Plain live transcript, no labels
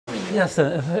Yes,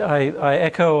 I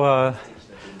echo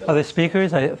other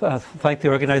speakers. I thank the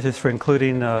organizers for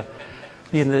including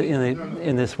me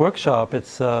in this workshop.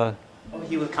 It's a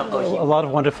lot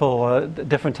of wonderful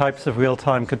different types of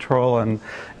real-time control and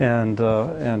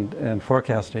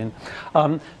forecasting.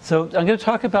 So I'm going to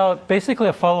talk about basically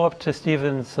a follow-up to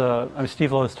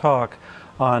Steve Lowe's talk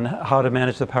on how to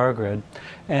manage the power grid.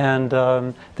 And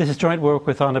this is joint work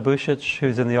with Anna Busic,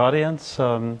 who's in the audience.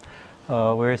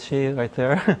 Where is she? Right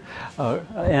there.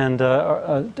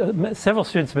 Several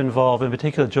students have been involved, in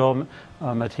particular Joel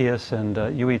Matthias and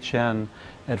Yui Chen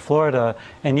at Florida.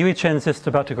 And Yui Chen's just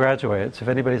about to graduate, so if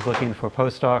anybody's looking for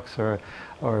postdocs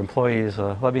or employees,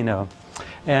 let me know.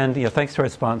 And thanks to our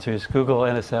sponsors, Google,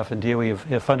 NSF, and DOE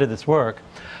have funded this work.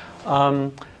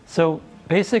 So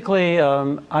basically,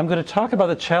 I'm going to talk about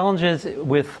the challenges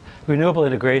with renewable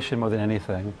integration more than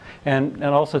anything, and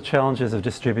also challenges of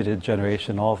distributed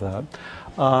generation, all of that.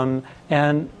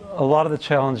 And a lot of the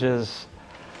challenges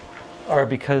are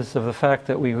because of the fact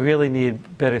that we really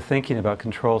need better thinking about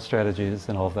control strategies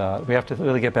and all of that. We have to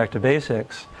really get back to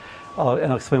basics,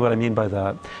 and I'll explain what I mean by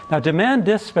that. Now, demand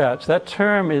dispatch, that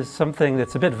term is something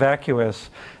that's a bit vacuous.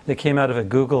 That came out of a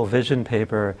Google Vision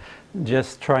paper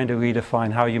just trying to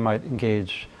redefine how you might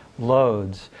engage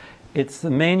loads. It's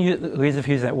the main reason for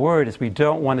using that word is we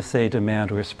don't want to say demand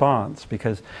response,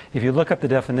 because if you look up the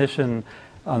definition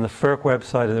on the FERC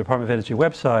website or the Department of Energy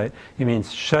website, it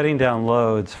means shutting down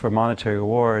loads for monetary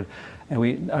reward, and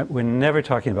we're never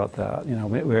talking about that.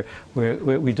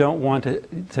 We don't want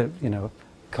to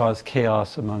cause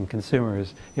chaos among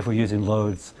consumers if we're using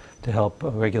loads to help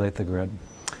regulate the grid.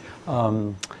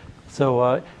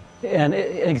 An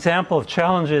example of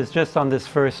challenges just on this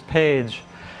first page.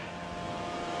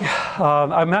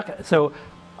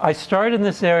 I started in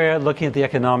this area looking at the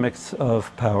economics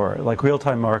of power, like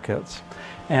real-time markets.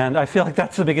 And I feel like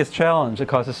that's the biggest challenge. It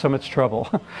causes so much trouble.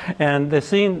 And they're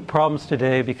seeing problems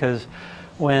today because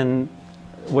when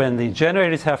the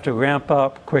generators have to ramp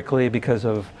up quickly because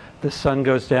of the sun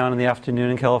goes down in the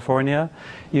afternoon in California,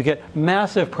 you get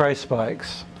massive price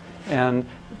spikes. And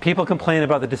people complain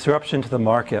about the disruption to the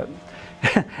market.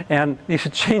 And you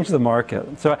should change the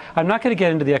market. So I'm not going to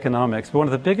get into the economics, but one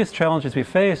of the biggest challenges we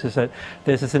face is that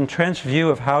there's this entrenched view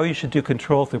of how you should do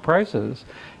control through prices,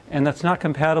 and that's not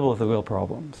compatible with the real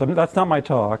problem. So that's not my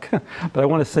talk, but I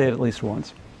want to say it at least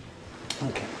once.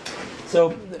 Okay.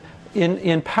 So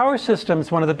in power systems,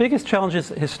 one of the biggest challenges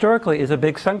historically is a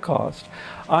big sunk cost.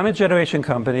 I'm a generation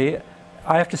company.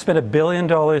 I have to spend $1 billion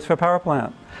for a power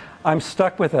plant. I'm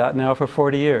stuck with that now for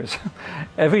 40 years.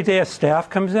 Every day a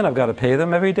staff comes in, I've got to pay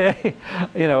them every day.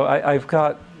 I've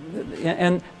got,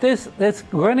 and there's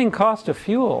running cost of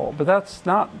fuel, but that's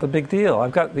not the big deal.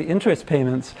 I've got the interest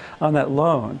payments on that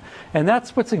loan. And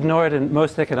that's what's ignored in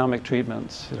most economic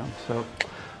treatments. So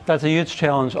that's a huge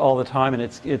challenge all the time, and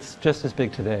it's just as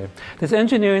big today. There's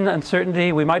engineering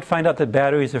uncertainty. We might find out that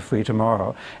batteries are free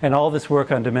tomorrow, and all this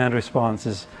work on demand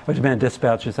response or demand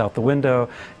dispatch is out the window,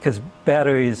 because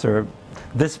batteries are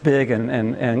this big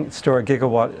and store a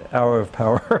gigawatt hour of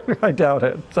power. I doubt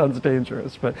it. Sounds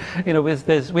dangerous, but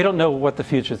we don't know what the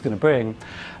future is going to bring.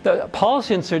 The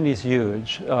policy uncertainty is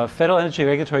huge. Federal Energy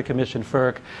Regulatory Commission,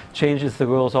 FERC, changes the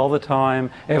rules all the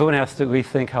time. Everyone has to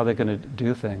rethink how they're going to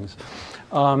do things.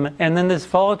 And then there's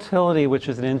volatility, which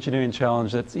is an engineering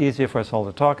challenge that's easier for us all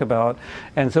to talk about.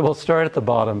 And so we'll start at the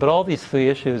bottom. But all these three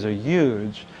issues are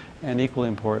huge and equally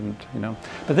important,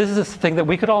 But this is a thing that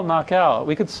we could all knock out.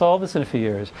 We could solve this in a few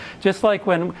years. Just like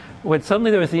when suddenly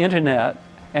there was the internet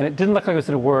and it didn't look like it was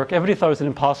going to work, everybody thought it was an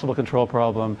impossible control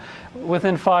problem.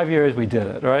 Within 5 years, we did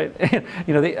it, right?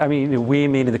 We,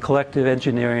 meaning the collective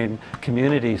engineering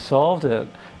community, solved it.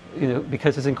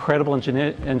 Because there's incredible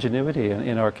ingenuity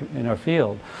in our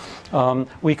field.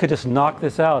 We could just knock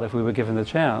this out if we were given the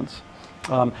chance.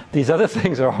 These other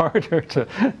things are harder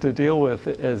to deal with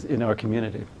as in our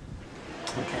community.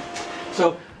 Okay.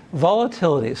 So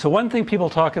volatility. So one thing people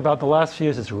talk about the last few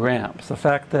years is ramps. The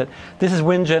fact that this is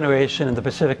wind generation in the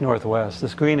Pacific Northwest,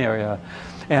 this green area,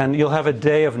 and you'll have a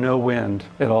day of no wind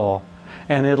at all.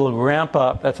 And it'll ramp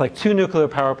up. That's like 2 nuclear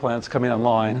power plants coming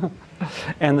online.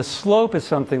 And the slope is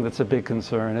something that's a big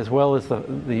concern, as well as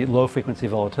the low-frequency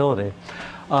volatility.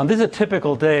 This is a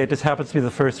typical day. It just happens to be the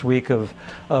first week of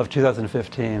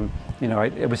 2015.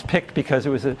 It was picked because it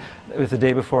was the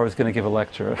day before I was going to give a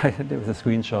lecture. It was a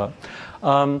screenshot.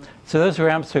 So those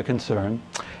ramps are a concern.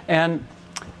 And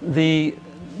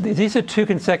these are 2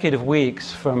 consecutive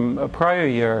weeks from a prior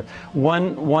year.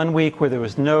 One week where there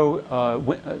was no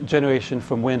generation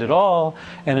from wind at all,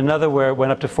 and another where it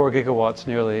went up to 4 gigawatts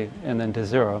nearly, and then to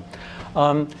 0.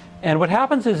 And what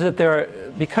happens is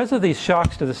that because of these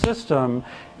shocks to the system,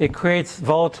 it creates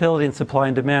volatility in supply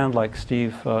and demand, like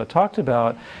Steve talked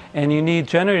about, and you need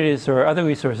generators or other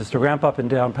resources to ramp up and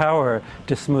down power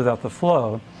to smooth out the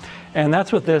flow. And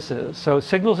that's what this is. So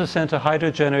signals are sent to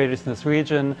hydro generators in this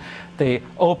region. They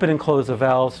open and close the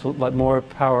valves to let more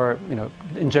power,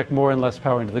 inject more and less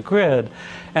power into the grid.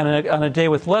 And on a day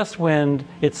with less wind,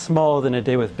 it's smaller than a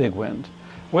day with big wind.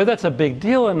 Whether that's a big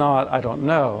deal or not, I don't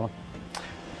know.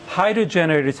 Hydro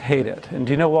generators hate it. And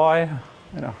do you know why?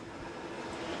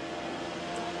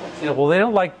 Well, they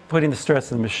don't like putting the stress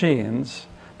on the machines.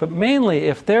 But mainly,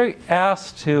 if they're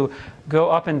asked to go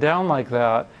up and down like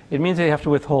that, it means they have to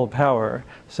withhold power,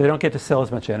 so they don't get to sell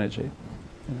as much energy.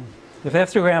 If they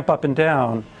have to ramp up and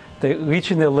down, they're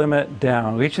reaching their limit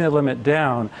down,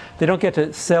 they don't get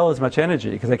to sell as much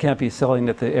energy because they can't be selling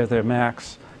at their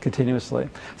max continuously.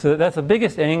 So that's the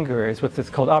biggest anger, is what's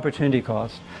called opportunity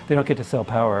cost. They don't get to sell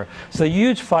power. So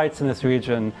huge fights in this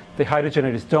region. The hydro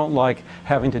generators don't like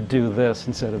having to do this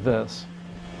instead of this.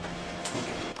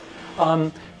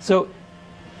 So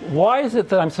why is it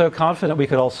that I'm so confident we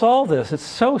could all solve this? It's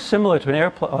so similar to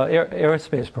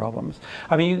aerospace problems.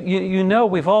 I mean, you know,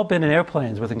 we've all been in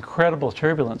airplanes with incredible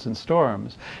turbulence and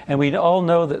storms, and we all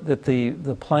know that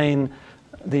the plane,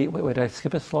 wait, did I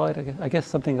skip a slide? I guess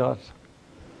something got,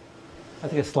 I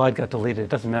think a slide got deleted. It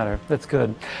doesn't matter. That's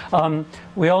good.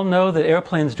 We all know that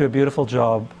airplanes do a beautiful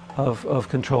job of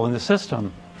controlling the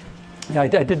system. Yeah, I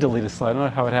did delete a slide. I don't know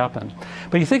how it happened.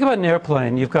 But you think about an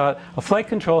airplane, you've got a flight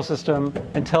control system,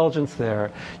 intelligence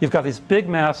there. You've got these big,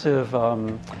 massive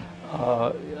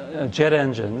jet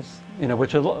engines,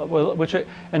 which are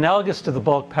analogous to the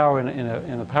bulk power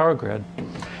in a power grid.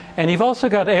 And you've also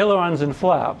got ailerons and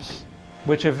flaps,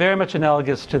 which are very much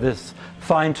analogous to this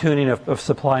fine-tuning of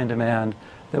supply and demand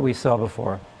that we saw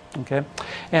before. Okay?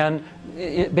 And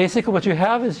basically what you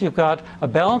have is you've got a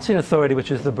balancing authority,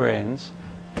 which is the brains.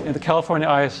 And the California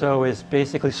ISO is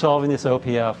basically solving this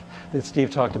OPF that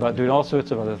Steve talked about, doing all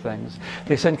sorts of other things.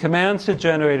 They send commands to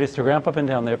generators to ramp up and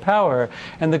down their power,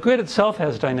 and the grid itself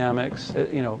has dynamics.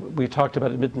 We talked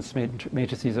about admittance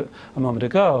matrices a moment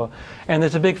ago, and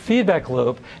there's a big feedback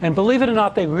loop. And believe it or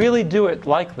not, they really do it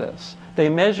like this. They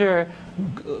measure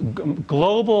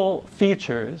global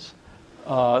features,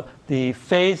 the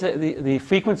phase, the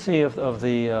frequency of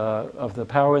the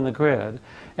power in the grid,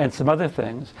 and some other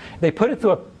things. They put it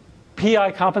through a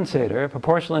PI compensator, a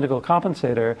proportional integral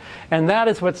compensator, and that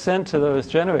is what's sent to those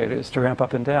generators to ramp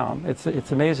up and down.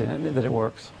 It's amazing that it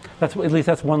works. At least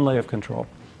that's one layer of control.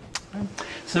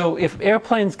 So if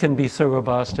airplanes can be so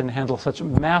robust and handle such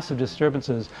massive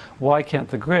disturbances, why can't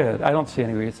the grid? I don't see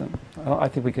any reason. I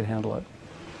think we could handle it.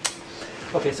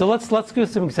 Okay, so let's do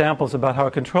some examples about how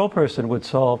a control person would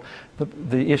solve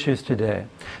the issues today.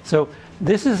 So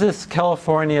this is this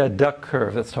California duck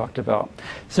curve that's talked about.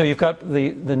 So you've got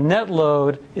the net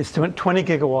load is 20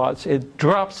 gigawatts. It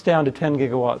drops down to 10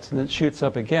 gigawatts and then shoots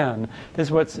up again. This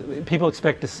is what people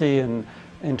expect to see in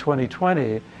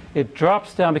 2020. It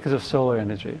drops down because of solar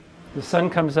energy. The sun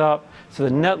comes up, so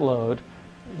the net load,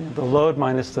 the load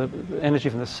minus the energy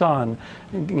from the sun,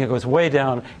 goes way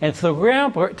down. And it's the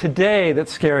ramp today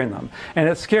that's scaring them. And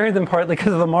it's scaring them partly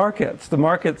because of the markets.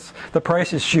 The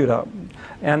prices shoot up.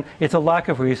 And it's a lack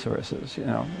of resources.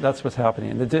 That's what's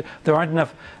happening. There aren't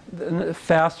enough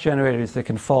fast generators that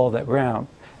can follow that ramp.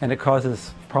 And it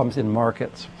causes problems in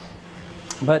markets.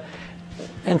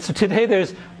 And so today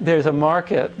there's a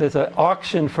market, there's an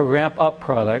auction for ramp up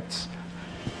products,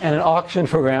 and an auction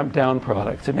for ramp down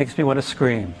products. It makes me want to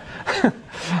scream.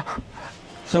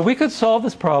 So we could solve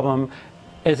this problem.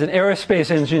 As an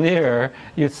aerospace engineer,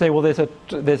 you'd say, well, there's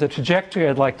a trajectory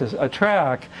I'd like to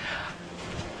track.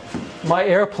 My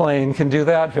airplane can do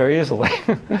that very easily.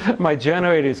 My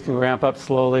generators can ramp up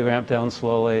slowly, ramp down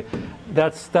slowly.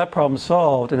 That problem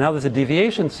solved. And now there's a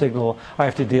deviation signal I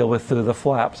have to deal with through the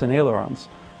flaps and ailerons.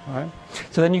 All right?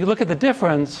 So then you look at the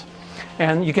difference,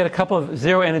 and you get a couple of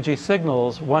zero energy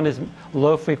signals. One is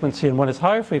low frequency and one is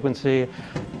higher frequency.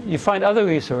 You find other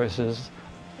resources,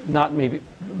 not maybe,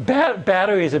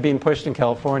 batteries are being pushed in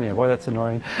California. Boy, that's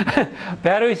annoying.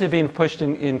 Batteries are being pushed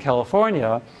in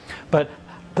California, but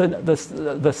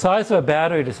the size of a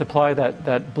battery to supply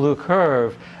that blue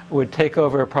curve would take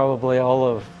over probably all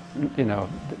of,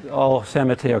 all San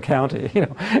Mateo County.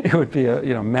 It would be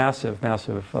a massive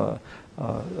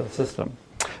system.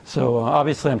 So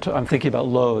obviously, I'm thinking about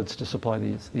loads to supply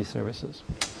these services.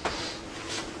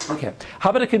 Okay, how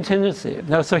about a contingency?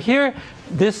 Now, so here,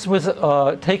 this was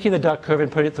taking the duck curve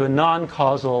and putting it through a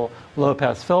non-causal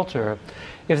low-pass filter.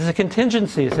 If there's a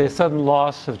contingency, say a sudden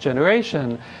loss of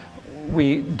generation,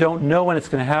 we don't know when it's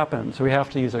going to happen, so we have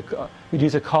to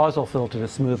use a causal filter to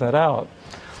smooth that out.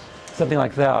 Something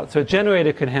like that. So a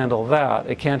generator can handle that.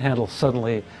 It can't handle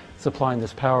suddenly supplying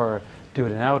this power due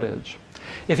to an outage.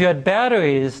 If you had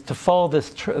batteries to follow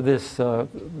this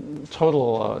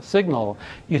total signal,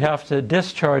 you'd have to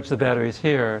discharge the batteries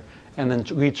here and then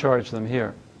recharge them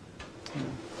here.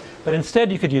 But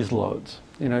instead, you could use loads.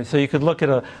 So you could look at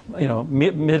a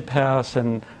mid-pass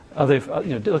and other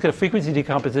look at a frequency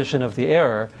decomposition of the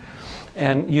error,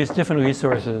 and use different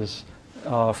resources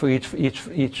for each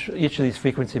of these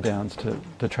frequency bands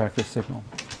to track this signal.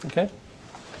 Okay.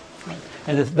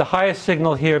 And the highest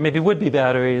signal here maybe would be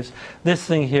batteries. This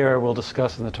thing here we'll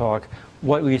discuss in the talk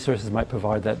what resources might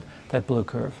provide that blue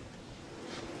curve.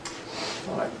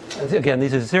 All right. Again,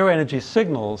 these are zero energy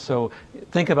signals, so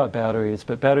think about batteries,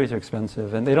 but batteries are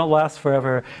expensive and they don't last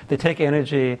forever. They take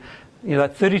energy.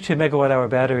 That 32 megawatt hour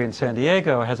battery in San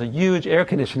Diego has a huge air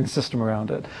conditioning system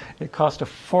around it. It costs a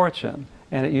fortune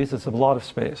and it uses a lot of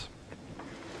space.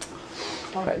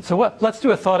 All right, so let's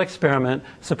do a thought experiment.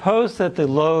 Suppose that the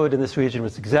load in this region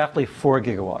was exactly 4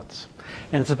 gigawatts.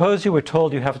 And suppose you were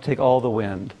told you have to take all the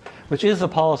wind, which is the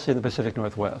policy in the Pacific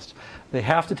Northwest. They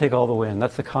have to take all the wind.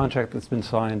 That's the contract that's been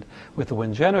signed with the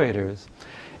wind generators.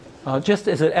 Just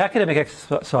as an academic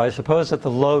exercise, suppose that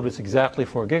the load was exactly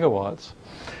 4 gigawatts.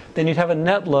 Then you'd have a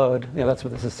net load. That's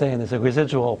what this is saying. There's a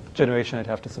residual generation I'd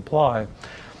have to supply.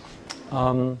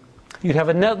 You'd have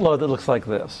a net load that looks like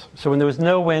this. So when there was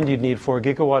no wind, you'd need 4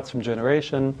 gigawatts from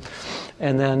generation.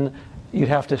 And then you'd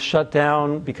have to shut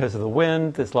down because of the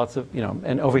wind. There's lots of,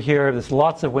 and over here, there's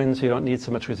lots of wind, so you don't need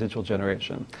so much residual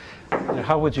generation.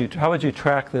 How would you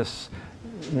track this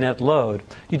net load?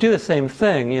 You do the same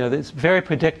thing. This very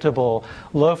predictable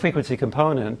low-frequency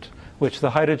component, which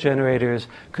the hydro generators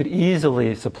could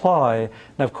easily supply.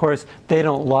 And of course, they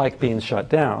don't like being shut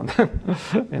down.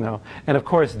 And of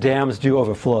course, dams do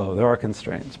overflow. There are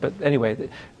constraints. But anyway,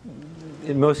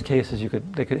 in most cases,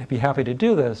 they could be happy to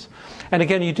do this. And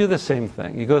again, you do the same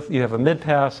thing. You have a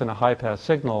mid-pass and a high-pass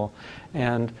signal,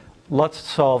 and let's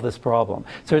solve this problem.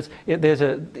 So there's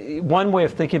one way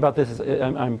of thinking about this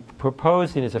I'm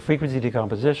proposing is a frequency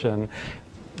decomposition.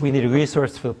 We need a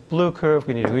resource for the blue curve,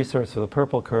 we need a resource for the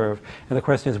purple curve, and the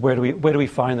question is where do we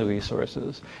find the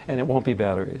resources? And it won't be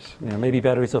batteries. Maybe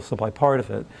batteries will supply part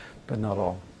of it, but not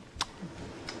all.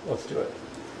 Let's do it.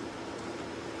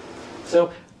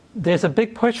 So there's a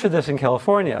big push for this in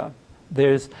California.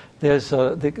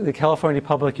 The California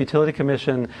Public Utility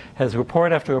Commission has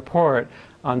report after report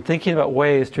on thinking about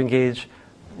ways to engage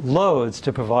loads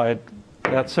to provide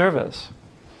that service.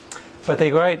 But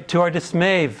they write, to our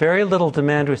dismay, very little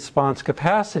demand response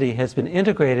capacity has been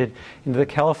integrated into the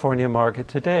California market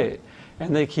to date.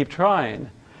 And they keep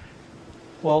trying.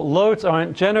 Well, loads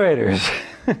aren't generators.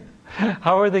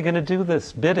 How are they going to do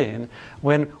this bidding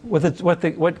when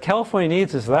what California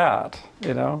needs is that,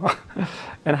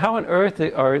 And how on earth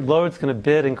are loads going to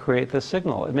bid and create this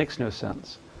signal? It makes no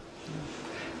sense.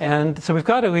 And so we've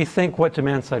got to rethink what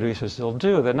demand-side resources will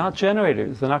do. They're not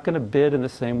generators. They're not going to bid in the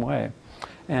same way.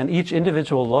 And each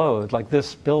individual load, like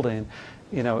this building,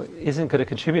 isn't going to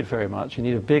contribute very much. You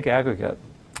need a big aggregate,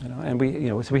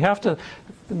 And so we have to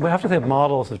have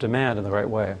models of demand in the right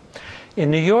way. In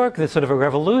New York, there's sort of a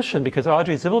revolution because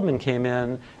Audrey Zibelman came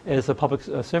in as a public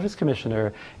service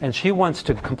commissioner, and she wants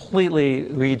to completely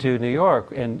redo New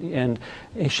York, and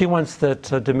she wants that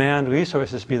demand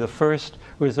resources be the first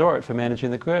resort for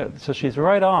managing the grid. So she's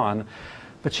right on.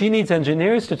 But she needs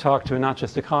engineers to talk to and not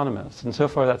just economists. And so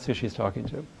far, that's who she's talking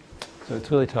to. So it's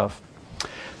really tough.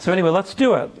 So anyway, let's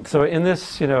do it. So in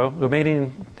this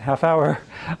remaining half hour,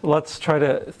 let's try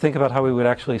to think about how we would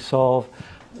actually solve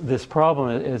this problem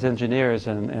as engineers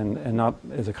and not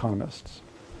as economists.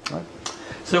 Right?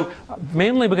 So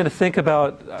mainly we're going to think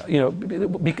about,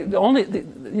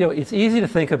 it's easy to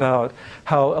think about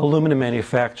how aluminum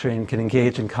manufacturing can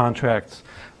engage in contracts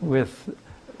with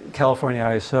California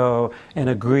ISO and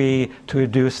agree to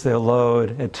reduce their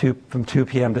load from 2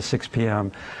 p.m. to 6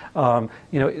 p.m.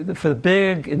 For the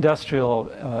big industrial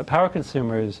power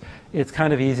consumers, it's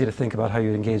kind of easy to think about how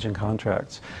you engage in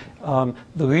contracts. The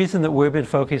reason that we've been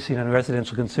focusing on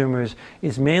residential consumers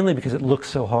is mainly because it looks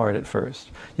so hard at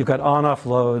first. You've got on-off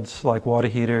loads like water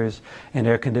heaters and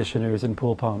air conditioners and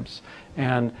pool pumps.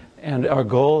 And our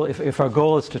goal, if our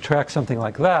goal is to track something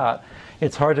like that,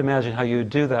 it's hard to imagine how you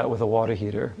would do that with a water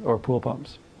heater or pool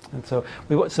pumps. And so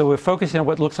we're focusing on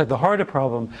what looks like the harder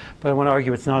problem, but I want to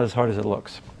argue it's not as hard as it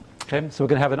looks. Okay? So we're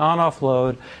going to have an on-off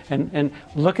load and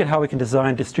look at how we can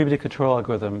design distributed control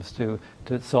algorithms to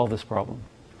solve this problem.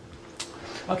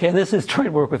 Okay, and this is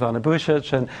joint work with Anna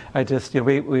Busic, and I just,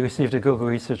 we received a Google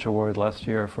Research Award last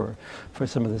year for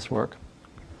some of this work.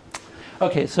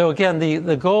 Okay, so again,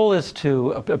 the goal is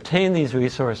to obtain these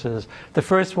resources. The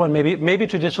first one, maybe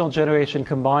traditional generation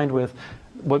combined with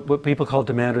what people call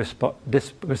demand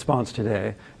response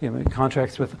today,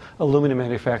 contracts with aluminum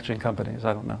manufacturing companies,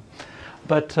 I don't know.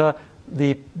 But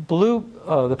the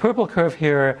purple curve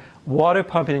here, water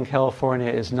pumping in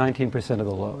California is 19% of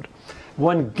the load.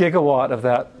 1 gigawatt of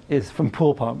that is from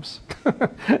pool pumps,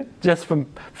 just from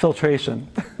filtration,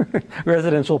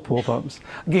 residential pool pumps.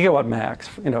 Gigawatt max,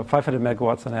 500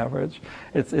 megawatts on average.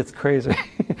 It's crazy.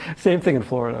 Same thing in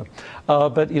Florida.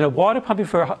 But water pumping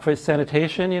for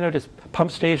sanitation, just pump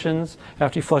stations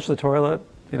after you flush the toilet.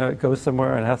 It goes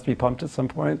somewhere and it has to be pumped at some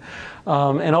point.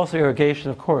 And also irrigation,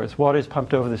 of course. Water is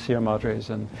pumped over the Sierra Madres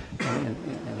and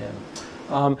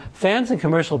fans in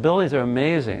commercial buildings are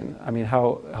amazing. I mean,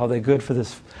 how they're good for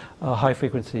this high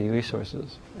frequency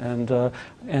resources. And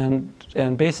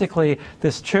basically,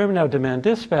 this term now, demand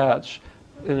dispatch,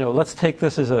 let's take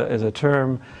this as a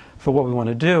term for what we want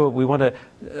to do. We want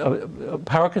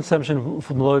power consumption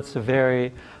from loads to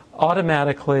vary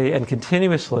automatically and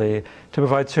continuously to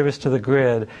provide service to the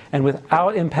grid and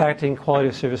without impacting quality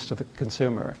of service to the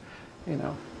consumer.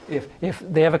 If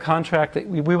they have a contract that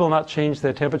we will not change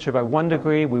their temperature by 1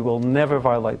 degree, we will never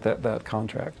violate that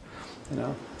contract.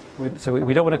 So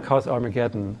we don't want to cause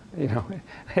Armageddon,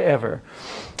 ever.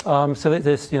 So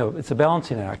it's a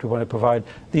balancing act. We want to provide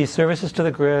these services to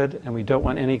the grid, and we don't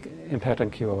want any impact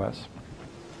on QoS.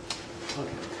 Okay.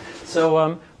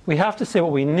 So we have to say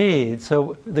what we need.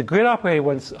 So the grid operator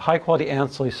wants high-quality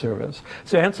ancillary service.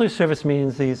 So ancillary service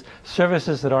means these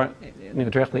services that aren't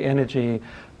directly energy,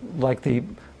 like the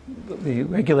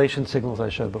regulation signals I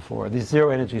showed before, these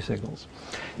zero energy signals.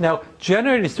 Now,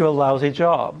 generators do a lousy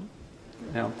job.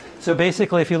 So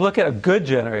basically, if you look at a good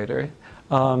generator,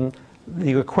 the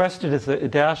requested is the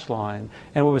dashed line,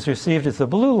 and what was received is the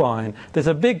blue line. There's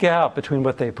a big gap between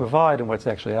what they provide and what's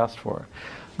actually asked for.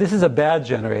 This is a bad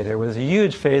generator with a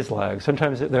huge phase lag.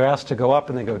 Sometimes they're asked to go up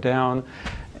and they go down.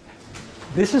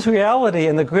 This is reality,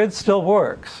 and the grid still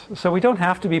works. So we don't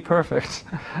have to be perfect,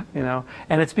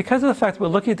 And it's because of the fact that we're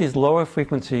looking at these lower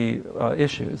frequency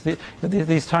issues.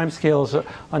 These time scales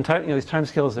these time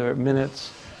scales are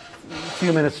minutes,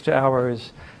 few minutes to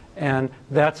hours, and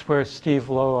that's where Steve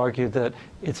Lowe argued that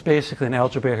it's basically an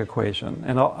algebraic equation.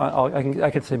 And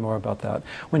I could say more about that.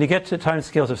 When you get to time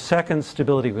scales of seconds,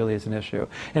 stability really is an issue.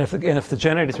 And if the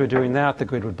generators were doing that, the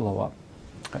grid would blow up.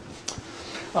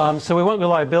 Okay. So we want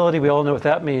reliability. We all know what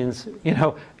that means.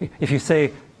 If you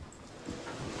say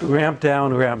ramp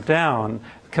down,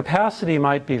 capacity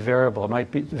might be variable. It might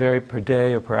vary per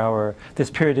day or per hour. This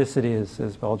periodicity is,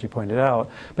 as Balji pointed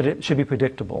out, but it should be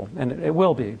predictable, and it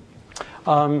will be.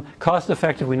 Cost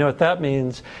effective, we know what that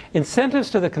means.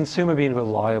 Incentives to the consumer being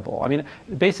reliable. I mean,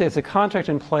 basically, it's a contract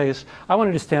in place. I want to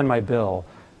understand my bill.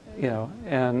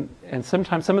 And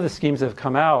sometimes some of the schemes that have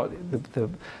come out,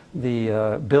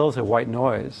 the bills are white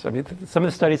noise. I mean, some of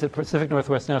the studies at Pacific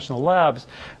Northwest National Labs,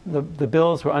 the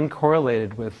bills were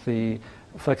uncorrelated with the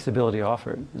flexibility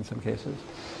offered in some cases.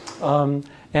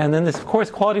 And then, of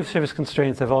course, quality of service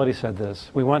constraints. I've already said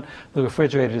this. We want the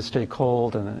refrigerator to stay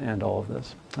cold and all of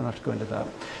this. I don't have to go into that.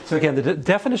 So again, the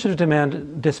definition of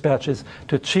demand dispatch is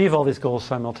to achieve all these goals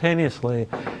simultaneously,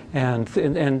 and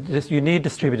you need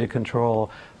distributed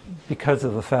control because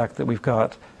of the fact that you've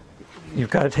got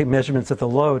to take measurements at the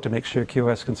load to make sure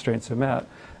QoS constraints are met,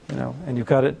 and you've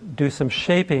got to do some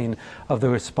shaping of the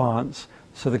response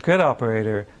so the grid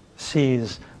operator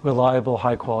sees reliable,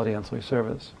 high-quality ancillary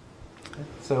service.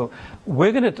 So I'm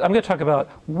going to talk about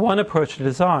one approach to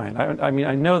design. I mean,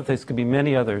 I know that there's going to be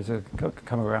many others that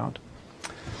come around.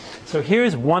 So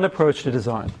here's one approach to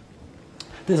design.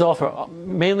 This is all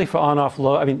mainly for on-off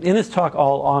load. I mean, in this talk,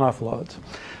 all on-off loads.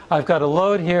 I've got a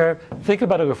load here. Think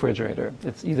about a refrigerator.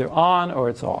 It's either on or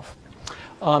it's off.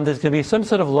 There's going to be some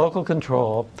sort of local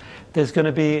control. There's going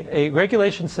to be a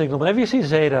regulation signal. Whenever you see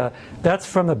zeta, that's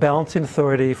from the balancing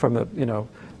authority, from an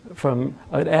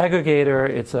aggregator.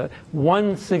 It's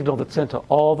one signal that's sent to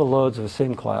all the loads of the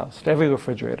same class, to every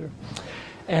refrigerator.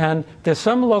 And there's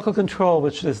some local control,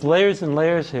 which there's layers and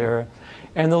layers here.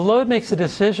 And the load makes a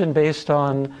decision based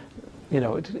on,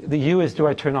 the U is, do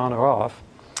I turn on or off?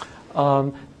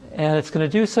 And it's going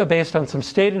to do so based on some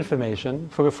state information.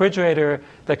 For a refrigerator,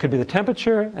 that could be the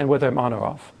temperature and whether I'm on or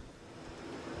off.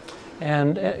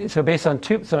 And so based on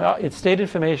it's state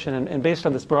information, and based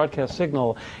on this broadcast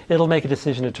signal, it'll make a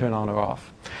decision to turn on or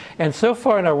off. And so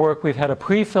far in our work, we've had a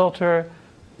pre-filter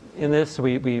in this.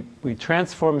 We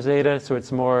transform zeta so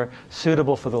it's more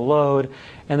suitable for the load.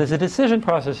 And there's a decision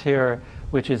process here,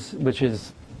 which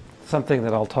is something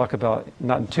that I'll talk about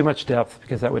not in too much depth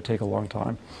because that would take a long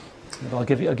time. But I'll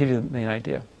give you the main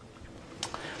idea.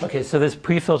 Okay, so there's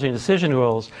pre-filtering decision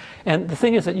rules, and the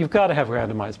thing is that you've got to have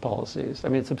randomized policies. I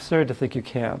mean, it's absurd to think you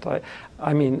can't.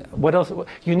 I mean, what else?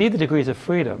 You need the degrees of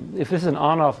freedom. If this is an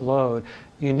on-off load,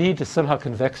 you need to somehow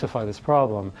convexify this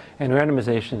problem, and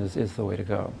randomization is the way to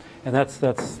go. And that's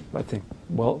I think,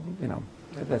 well, you know,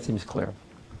 that seems clear.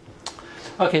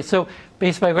 Okay, so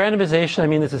based by randomization, I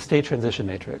mean this is state transition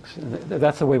matrix.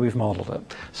 That's the way we've modeled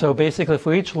it. So basically,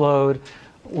 for each load,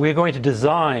 we're going to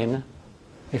design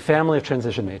a family of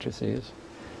transition matrices.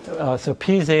 So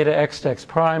P zeta x to x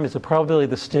prime is the probability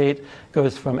the state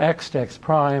goes from x to x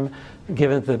prime,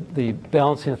 given the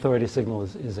balancing authority signal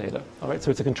is zeta. All right,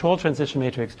 so it's a controlled transition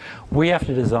matrix we have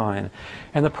to design.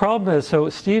 And the problem is, so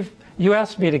Steve, you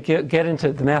asked me to get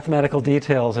into the mathematical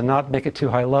details and not make it too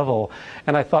high level.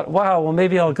 And I thought, wow, well,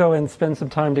 maybe I'll go and spend some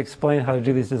time to explain how to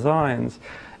do these designs.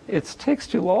 It takes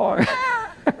too long.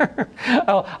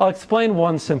 I'll explain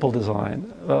one simple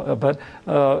design, but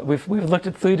we've looked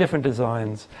at 3 different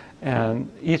designs, and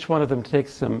each one of them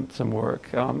takes some work.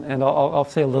 And I'll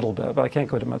say a little bit, but I can't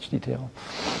go into much detail.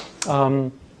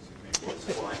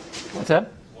 What's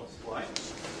that?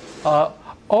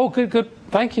 Oh, good.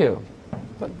 Thank you.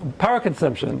 Power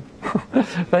consumption.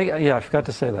 Yeah, I forgot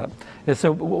to say that.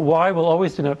 So Y will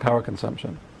always denote power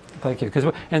consumption. Thank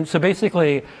you. And so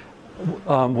basically,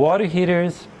 water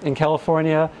heaters in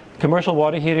California, commercial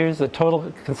water heaters, the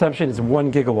total consumption is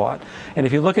 1 gigawatt. And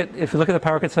if you look at the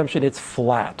power consumption, it's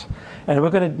flat. And we're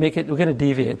going to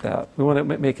deviate that. We want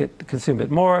to make it consume a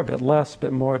bit more, a bit less, a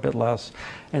bit more, a bit less.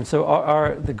 And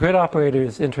so the grid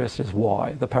operator's interest is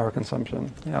Y, the power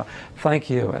consumption. Yeah. Thank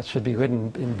you. That should be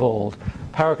written in bold.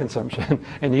 Power consumption.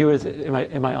 And U is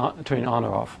am I turning on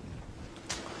or off?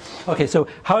 Okay, so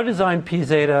how to design P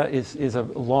zeta is a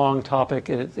long topic.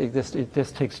 It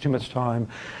just takes too much time.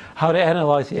 How to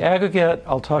analyze the aggregate,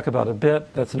 I'll talk about a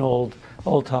bit. That's an old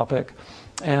topic.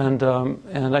 And I'm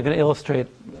going to illustrate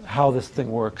how this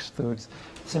thing works through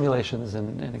simulations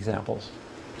and examples.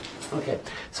 Okay,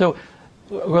 so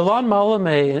Roland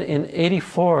Mallarmé in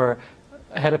 '84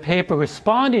 had a paper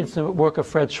responding to the work of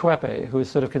Fred Schweppe, who is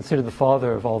sort of considered the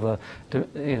father of all the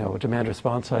demand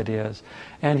response ideas.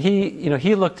 And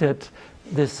he looked at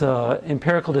this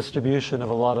empirical distribution of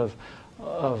a lot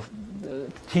of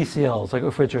TCLs, like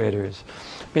refrigerators.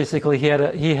 Basically, he had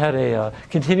a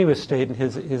continuous state in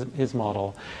his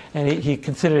model, and he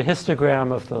considered a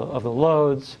histogram of the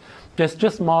loads.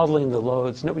 Just modeling the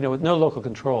loads, with no local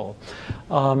control.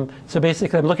 So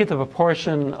basically, I'm looking at the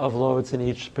proportion of loads in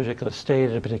each particular state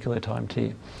at a particular time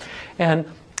t. And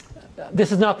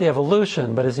this is not the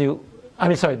evolution, but this is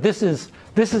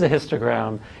a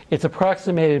histogram. It's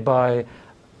approximated by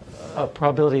a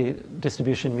probability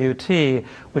distribution mu t,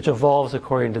 which evolves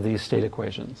according to these state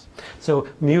equations. So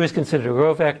mu is considered a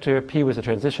row vector, p was a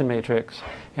transition matrix,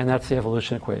 and that's the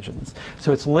evolution equations.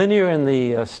 So it's linear in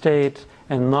the state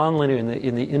and nonlinear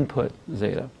in the input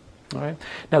zeta. All right.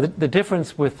 Now the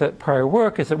difference with that prior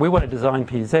work is that we want to design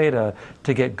P zeta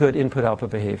to get good input-output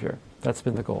behavior. That's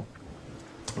been the goal.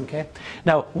 Okay.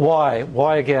 Now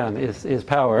Y again is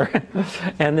power,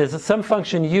 and there's some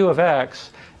function U of x.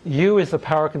 U is the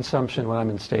power consumption when I'm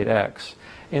in state x.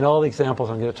 In all the examples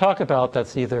I'm going to talk about,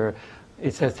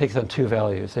 it takes on 2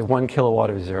 values, say 1 kilowatt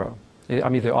or 0.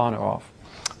 I'm either on or off.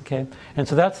 Okay, and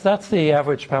so that's the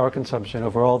average power consumption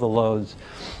over all the loads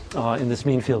in this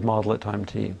mean field model at time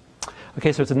t.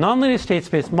 Okay, so it's a nonlinear state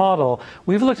space model.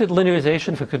 We've looked at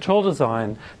linearization for control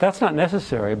design. That's not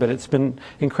necessary, but it's been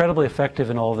incredibly effective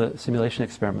in all the simulation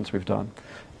experiments we've done.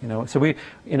 So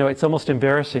it's almost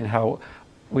embarrassing how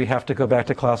we have to go back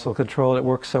to classical control. It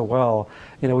works so well.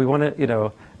 We want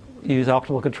to use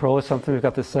optimal control or something. We've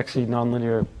got this sexy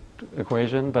nonlinear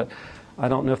equation, but I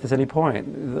don't know if there's any point.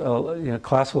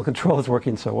 Classical control is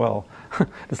working so well.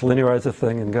 Just linearize the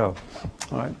thing and go.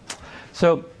 All right.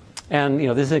 So,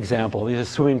 this is an example. These are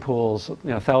swimming pools,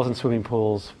 1,000 swimming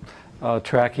pools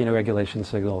tracking a regulation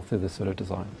signal through this sort of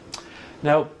design.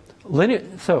 Now,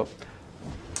 so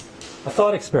a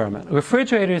thought experiment.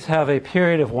 Refrigerators have a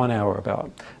period of 1 hour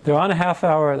about. They're on a half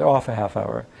hour, they're off a half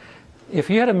hour. If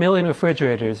you had 1 million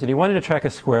refrigerators and you wanted to track a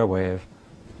square wave,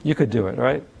 you could do it,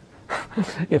 right?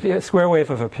 If you had a square wave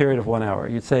of a period of 1 hour,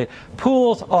 you'd say,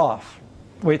 pools off,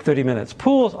 wait 30 minutes.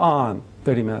 Pools on,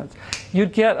 30 minutes.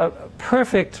 You'd get a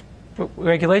perfect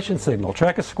regulation signal,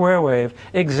 track a square wave,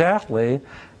 exactly,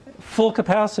 full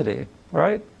capacity,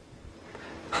 right?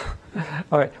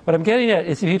 All right, what I'm getting at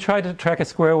is if you try to track a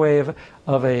square wave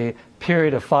of a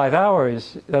period of 5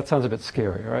 hours, that sounds a bit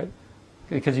scary, right?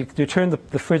 Because you turn the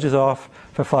fridges off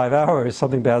for 5 hours,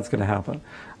 something bad's going to happen.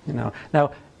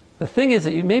 Now, the thing is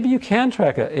that maybe you can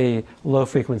track a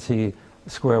low-frequency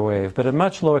square wave, but at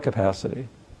much lower capacity.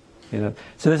 So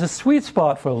there's a sweet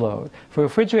spot for a load. For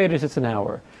refrigerators, it's an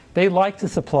hour. They like to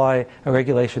supply a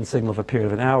regulation signal for a period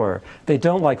of an hour. They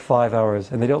don't like 5 hours,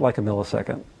 and they don't like a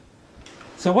millisecond.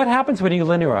 So what happens when you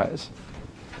linearize?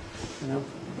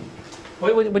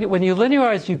 When you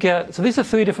linearize, you get, so these are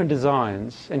 3 different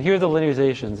designs, and here are the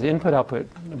linearizations, the input-output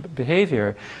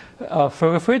behavior. For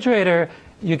a refrigerator,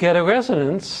 you get a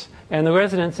resonance, and the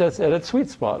resonance is at its sweet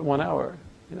spot, 1 hour.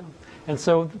 And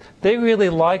so they really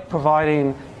like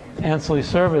providing ancillary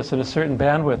service in a certain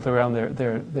bandwidth around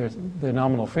their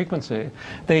nominal frequency.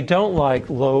 They don't like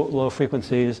low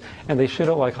frequencies, and they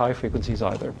shouldn't like high frequencies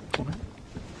either.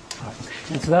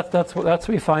 And so that's what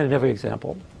we find in every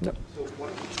example. Yep. So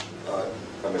what,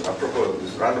 apropos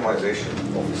this randomization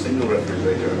of a single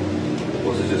refrigerator,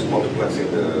 was it just multiplexing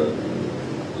the,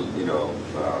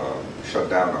 shut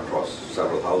down across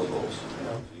several households? So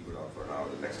you go down for an hour,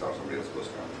 the next hour somebody else goes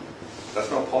down.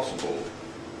 That's not possible,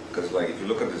 because if you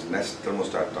look at this Nest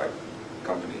thermostat type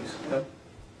companies,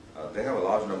 they have a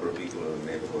large number of people in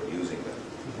the neighborhood using them.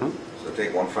 Mm-hmm. So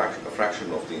take a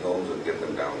fraction of the homes and get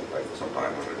them down for some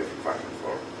time on a different fraction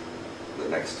for the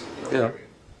next period.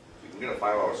 You can get a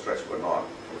 5-hour stretch, but not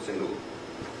a single,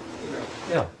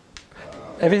 Yeah.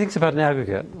 Everything's about an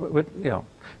aggregate.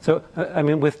 So,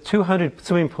 with 200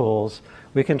 swimming pools,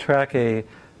 we can track a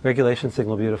regulation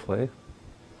signal beautifully.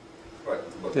 Right,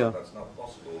 but that's not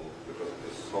possible because of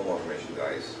this home automation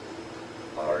guys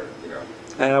are,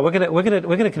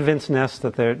 We're gonna convince Nest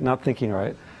that they're not thinking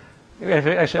right.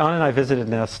 Actually, Anna and I visited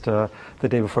Nest the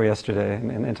day before yesterday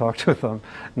and talked with them.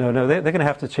 No, they're going to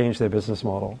have to change their business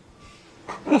model.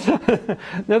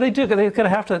 No, they do. They're going to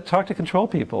have to talk to control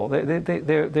people.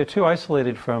 They're too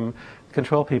isolated from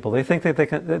control people. They think that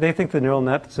they think the neural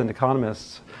nets and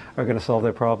economists are going to solve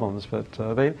their problems, but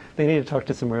they need to talk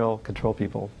to some real control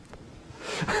people.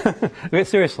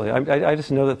 Seriously, I just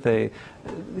know that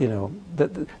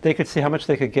that they could see how much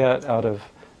they could get out of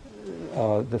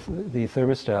the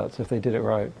thermostats if they did it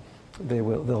right.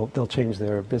 They'll change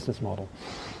their business model.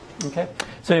 Okay.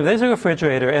 So anyway, there's a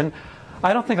refrigerator, and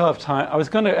I don't think I'll have time. I was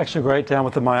going to actually write down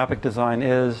what the myopic design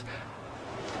is.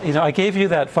 I gave you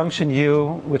that function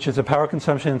U, which is a power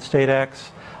consumption in state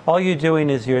X. All you're doing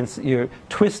is you're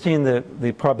twisting the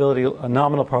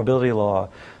nominal probability law,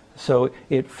 so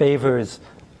it favors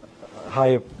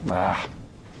higher.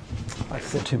 I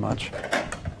said too much.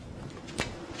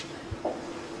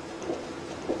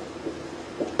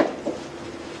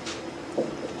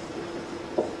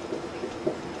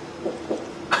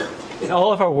 In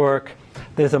all of our work,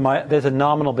 there's a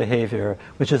nominal behavior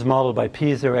which is modeled by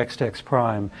P0 x to x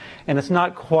prime, and it's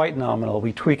not quite nominal.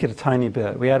 We tweak it a tiny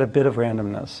bit. We add a bit of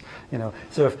randomness.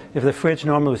 So if the fridge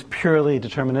normally was purely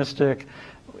deterministic,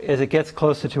 as it gets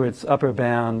closer to its upper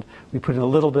band, we put in a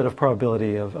little bit of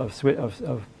probability of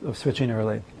switching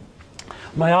early.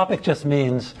 Myopic just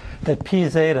means that P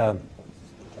zeta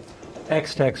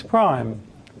x to x prime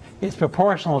is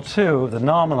proportional to the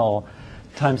nominal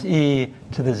times e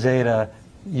to the zeta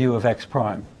u of x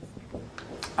prime.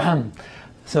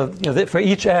 So for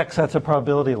each x, that's a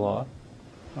probability law.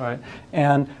 All right,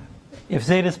 and if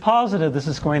zeta is positive, this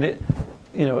is going to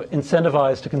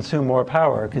incentivize to consume more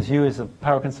power, because u is the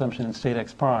power consumption in state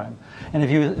x prime. And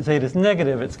if zeta is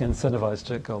negative, it's going to incentivize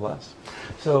to go less.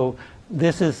 So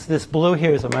this blue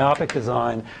here is a myopic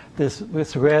design. This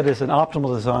red is an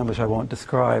optimal design, which I won't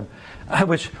describe,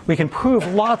 which we can prove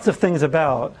lots of things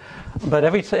about. But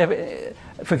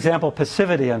for example,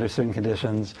 passivity under certain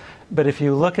conditions. But if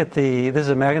you look at this is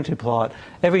a magnitude plot.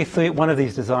 Every one of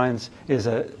these designs is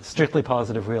a strictly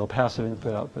positive real passive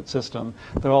input-output system.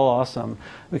 They're all awesome.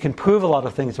 We can prove a lot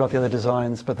of things about the other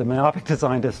designs, but the myopic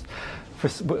design just, for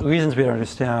reasons we don't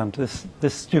understand,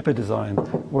 this stupid design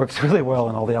works really well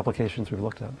in all the applications we've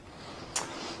looked at.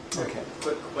 Okay.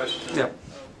 Quick question. Yeah.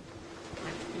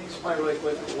 Can you explain really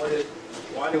quick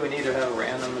why do we need to have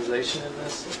randomization in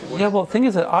this? Yeah, well, the thing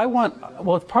is that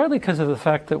it's partly because of the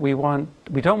fact that we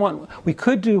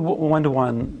could do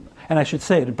one-to-one, and I should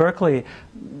say at Berkeley,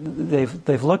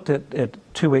 they've looked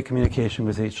at two-way communication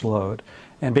with each load,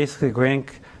 and basically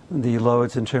rank the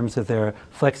loads in terms of their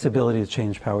flexibility to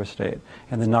change power state,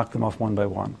 and then knock them off one by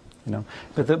one.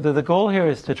 But the goal here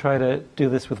is to try to do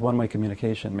this with one-way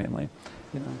communication mainly.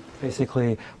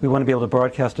 Basically, we want to be able to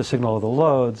broadcast a signal to the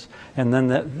loads, and then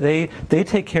they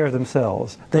take care of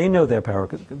themselves. They know their power.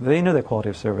 They know their quality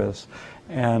of service,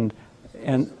 and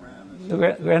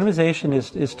randomization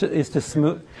is to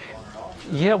smooth.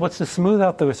 Yeah, what's to smooth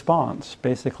out the response,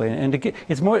 basically, and to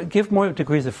give more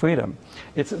degrees of freedom.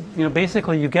 It's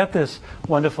basically you get this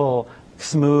wonderful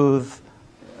smooth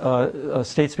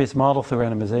state space model through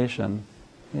randomization,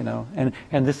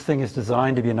 and this thing is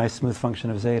designed to be a nice smooth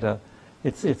function of zeta.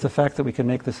 It's the fact that we can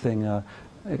make this thing a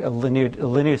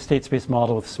linear state space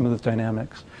model with smooth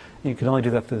dynamics. You can only do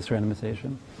that through this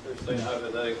randomization. So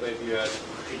hypothetically,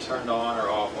 if you turned on or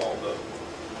off all the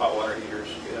hot water heaters,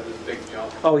 you have this big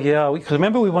jump. Oh yeah, because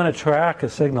remember we want to track a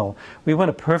signal. We want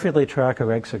to perfectly track a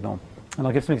reg signal, and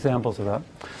I'll give some examples of that.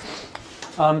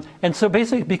 And so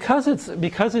basically, because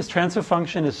its transfer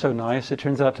function is so nice, it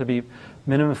turns out to be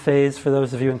minimum phase for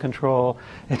those of you in control.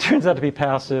 It turns out to be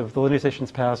passive. The linearization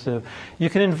is passive.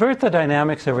 You can invert the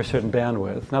dynamics over a certain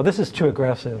bandwidth. Now this is too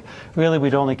aggressive. Really,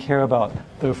 we'd only care about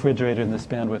the refrigerator in this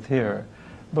bandwidth here.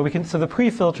 But we can. So the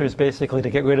pre-filter is basically to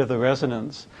get rid of the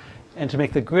resonance, and to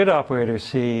make the grid operator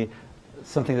see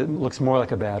something that looks more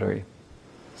like a battery.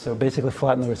 So basically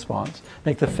flatten the response,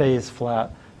 make the phase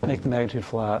flat, make the magnitude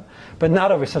flat, but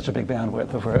not over such a big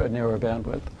bandwidth, over a narrower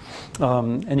bandwidth.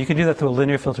 And you can do that through a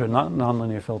linear filter, not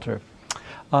nonlinear filter.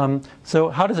 So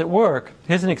how does it work?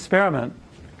 Here's an experiment.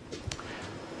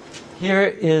 Here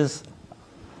is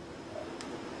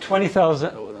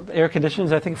 20,000 air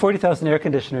conditioners, I think 40,000 air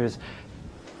conditioners,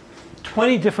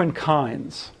 20 different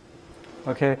kinds.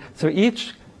 Okay, so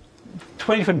each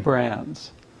 20 different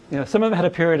brands. Some of them had a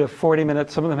period of 40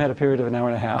 minutes, some of them had a period of an hour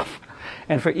and a half.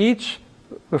 And for each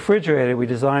refrigerator, we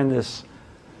designed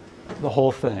the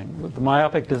whole thing, with the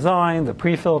myopic design, the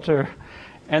pre-filter,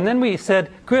 and then we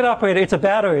said, grid operator, it's a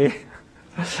battery.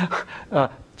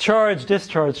 Charge,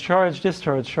 discharge, charge,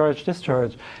 discharge, charge,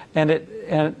 discharge,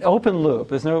 and open loop.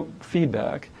 There's no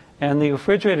feedback. And the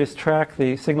refrigerators track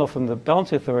the signal from the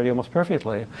balancing authority almost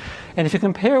perfectly. And if you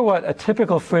compare what a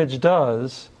typical fridge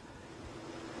does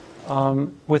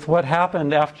with what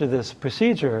happened after this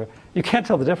procedure, you can't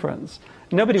tell the difference.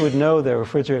 Nobody would know their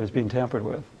refrigerator is being tampered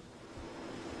with.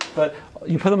 But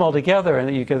you put them all together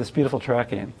and you get this beautiful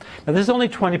tracking. Now this is only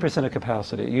 20% of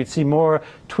capacity. You'd see more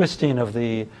twisting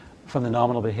from the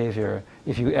nominal behavior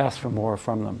if you ask for more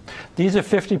from them. These are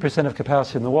 50% of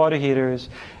capacity in the water heaters.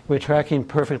 We're tracking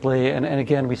perfectly, and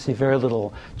again, we see very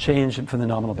little change from the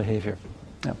nominal behavior.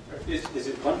 Yeah. Is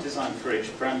it one design for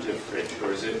each brand of fridge,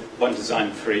 or is it one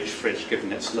design for each fridge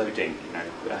given its loading,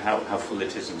 how full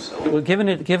it is and so on? Well, given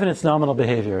its nominal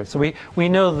behavior. So we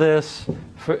know this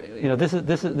for this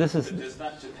is. But does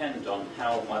that depend on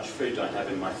how much food I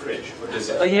have in my fridge, or does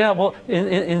it? Yeah, well,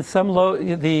 in some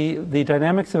the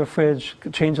dynamics of a fridge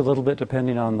change a little bit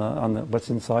depending on the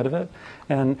what's inside of it,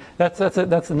 and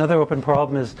that's another open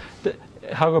problem is.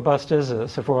 How robust is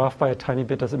this? If we're off by a tiny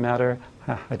bit, does it matter?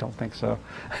 I don't think so.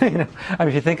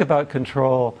 If you think about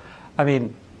control,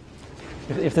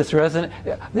 if this resonant,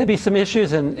 there'd be some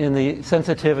issues in the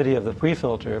sensitivity of the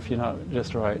pre-filter if you're not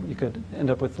just right. You could end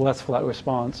up with less flat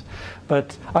response.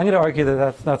 But I'm going to argue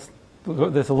that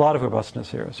there's a lot of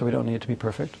robustness here, so we don't need it to be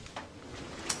perfect.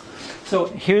 So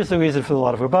here's the reason for a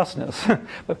lot of robustness.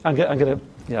 But I've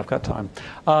got time.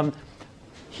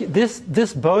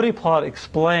 This Bode plot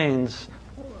explains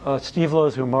Steve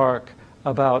Lowe's remark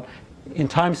about in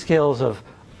time scales of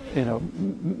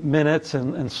minutes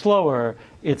and slower,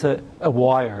 it's a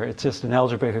wire. It's just an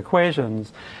algebraic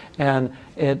equations. And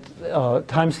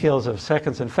time scales of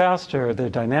seconds and faster, the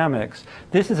dynamics.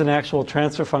 This is an actual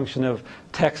transfer function of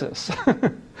Texas.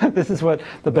 This is what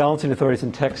the balancing authorities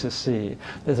in Texas see.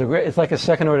 It's like a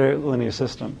second-order linear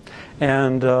system.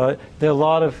 And there are a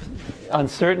lot of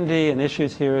uncertainty and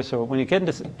issues here. So when you get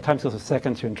into time scales of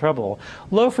seconds, you're in trouble.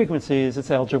 Low frequencies,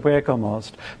 it's algebraic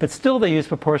almost. But still, they use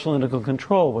proportional integral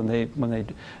control when they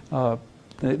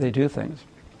do things.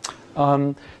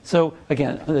 So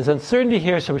again, there's uncertainty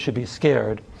here, so we should be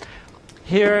scared.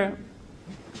 Here,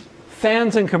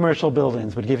 fans in commercial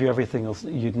buildings would give you everything else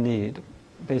you'd need.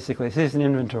 Basically, this is an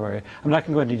inventory. I'm not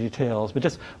going to go into details, but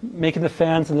just making the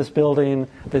fans in this building,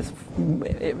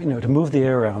 to move the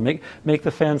air around, make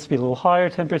the fan speed a little higher,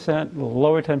 10%, a little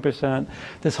lower, 10%.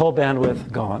 This whole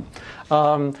bandwidth gone.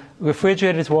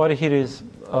 Refrigerators, water heaters,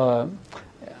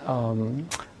 and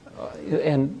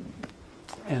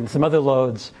some other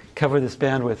loads cover this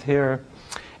bandwidth here.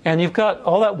 And you've got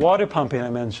all that water pumping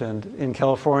I mentioned in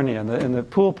California, and the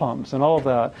pool pumps and all of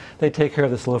that. They take care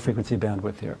of this low frequency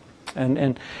bandwidth here.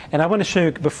 And I want to show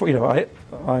you before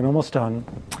I'm almost done.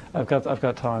 I've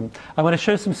got time. I want to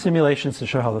show some simulations to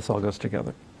show how this all goes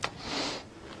together.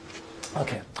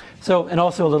 Okay, So, and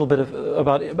also a little bit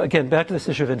about, again, back to this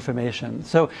issue of information.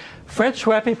 So Fred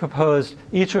Schweppe proposed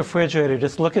each refrigerator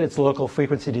just look at its local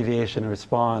frequency deviation and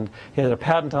respond. He had a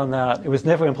patent on that. It was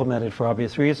never implemented for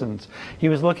obvious reasons. He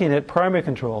was looking at primary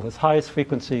control, this highest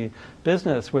frequency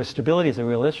business where stability is a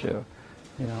real issue.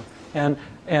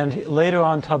 And later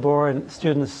on, Tabor and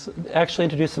students actually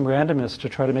introduced some randomness to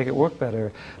try to make it work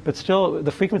better. But still,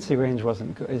 the frequency range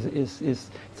wasn't good. It's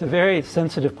a very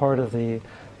sensitive part of the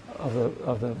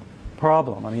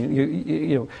problem. I mean,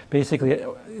 you know, basically,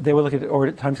 they were looking at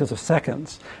timescales of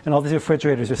seconds, and all these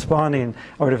refrigerators responding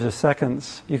orders of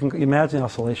seconds. You can imagine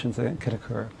oscillations that can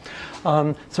occur.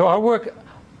 So our work,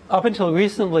 up until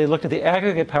recently, looked at the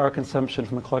aggregate power consumption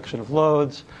from a collection of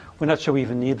loads. We're not sure we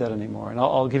even need that anymore, and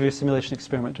I'll give you a simulation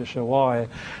experiment to show why.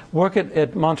 Work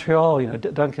at Montreal, you know,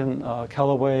 Duncan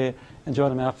Callaway and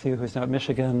Jonah Matthew, who's now at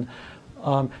Michigan,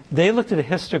 they looked at a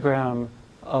histogram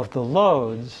of the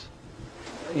loads,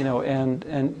 you know,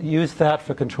 and used that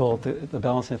for control of the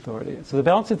balancing authority. So the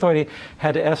balancing authority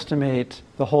had to estimate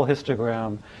the whole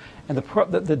histogram. And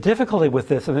the difficulty with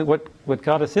this, I mean, what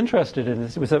got us interested in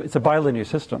this, it's a bilinear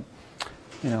system.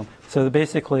 You know, so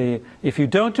basically, if you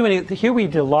don't do any, here we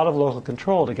did a lot of local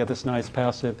control to get this nice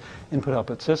passive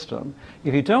input-output system.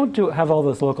 If you don't have all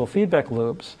those local feedback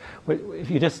loops,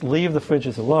 if you just leave the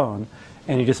fridges alone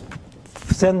and you just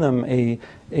send them a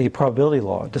probability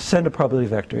log, just send a probability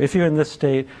vector. If you're in this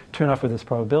state, turn off with this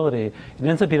probability. It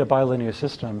ends up being a bilinear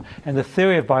system, and the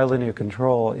theory of bilinear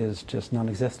control is just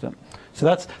non-existent. So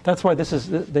that's why this is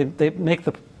they make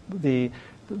the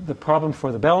problem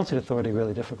for the balancing authority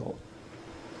really difficult.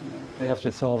 You know, they have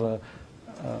to solve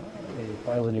a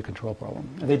bilinear control problem,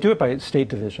 and they do it by state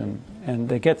division, and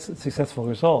they get successful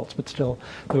results. But still,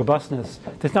 the robustness,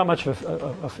 there's not much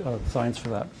of science for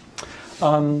that.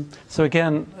 So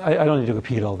again, I don't need to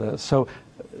repeat all this. So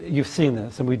you've seen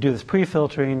this, and we do this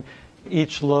pre-filtering.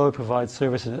 Each load provides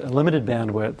service at a limited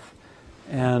bandwidth,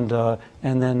 and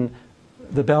then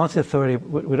the balancing authority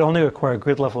would only require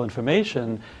grid-level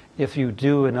information if you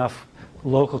do enough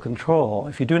local control.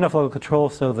 If you do enough local control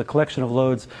so the collection of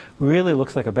loads really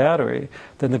looks like a battery,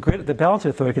 then the balancing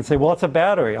authority can say, well, it's a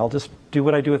battery. I'll just do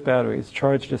what I do with batteries,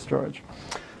 charge, discharge.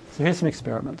 So here's some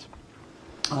experiments.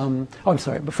 I'm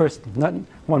sorry, but first,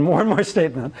 one more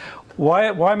statement. Why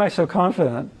am I so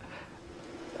confident?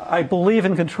 I believe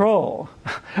in control.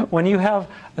 When you have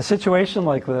a situation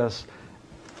like this,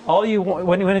 all you want,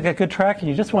 when you get good tracking,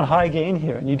 you just want high gain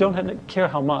here, and you don't care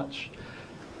how much,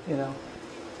 you know.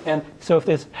 And so if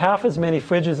there's half as many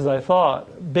fridges as I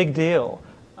thought, big deal.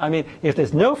 I mean, if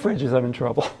there's no fridges, I'm in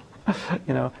trouble.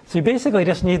 You know, so you basically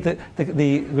just need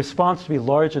the response to be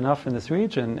large enough in this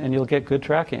region, and you'll get good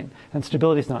tracking. And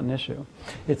stability is not an issue.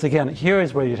 It's, again, here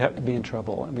is where you'd have to be in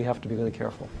trouble, and we have to be really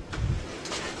careful.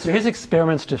 So here's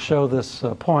experiments to show this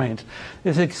point.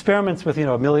 There's experiments with, you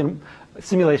know,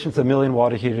 simulations of 1 million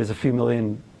water heaters, a few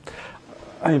million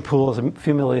pools, a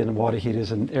few million water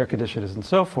heaters and air conditioners and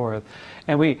so forth.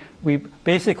 And we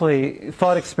basically,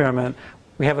 thought experiment,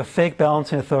 we have a fake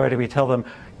balancing authority. We tell them,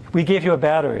 we gave you a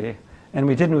battery, and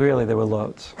we didn't really, there were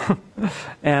loads.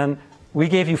 And we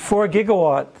gave you 4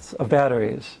 gigawatts of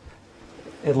batteries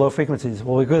at low frequencies.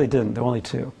 Well, we really didn't, there were only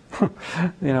 2. You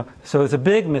know, so it's a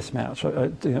big mismatch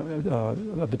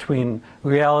between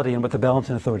reality and what the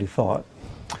balancing authority thought.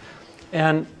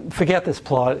 And forget this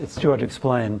plot, it's too hard to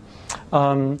explain.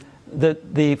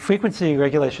 The frequency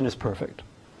regulation is perfect,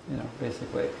 you know,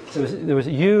 basically. So there was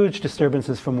huge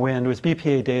disturbances from wind. There was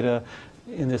BPA data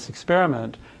in this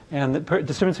experiment, and the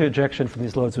disturbance ejection from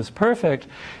these loads was perfect.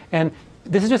 And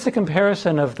this is just a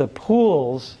comparison of the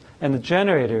pools and the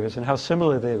generators and how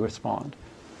similarly they respond.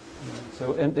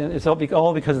 So, and it's all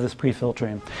because of this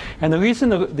pre-filtering. And the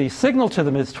reason the signal to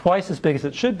them is twice as big as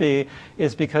it should be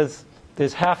is because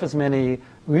there's half as many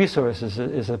resources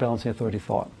as the balancing authority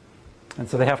thought. And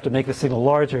so they have to make the signal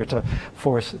larger to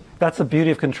force. That's the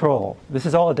beauty of control. This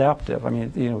is all adaptive. I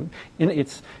mean, you know,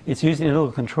 it's using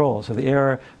integral control. So the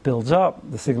error builds up,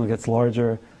 the signal gets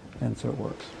larger, and so it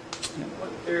works. Yeah.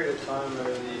 What period of time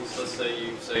are these, let's say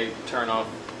you turn off,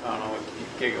 I don't know,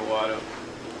 a gigawatt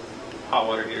of hot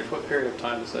water heaters, what period of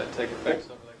time does that take effect?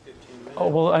 Something like 15 minutes? Oh,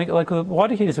 well, like with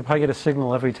water heaters, you probably get a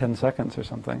signal every 10 seconds or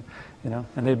something, you know,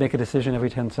 and they'd make a decision every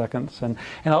 10 seconds. And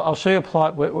I'll show you a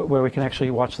plot where we can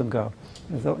actually watch them go.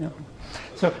 Is that, you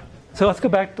know? So let's go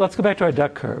back to our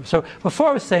duck curve. So before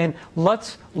I was saying,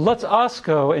 let's us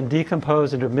go and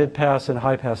decompose into a mid-pass and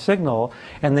high-pass signal,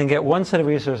 and then get one set of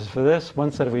resources for this,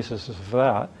 one set of resources for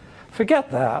that.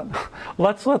 Forget that.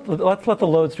 Let's let the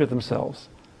loads do it themselves.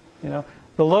 You know,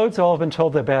 the loads all have been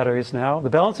told they're batteries now. The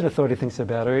balancing authority thinks they're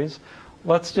batteries.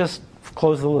 Let's just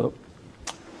close the loop.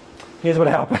 here's what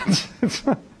happens.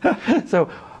 So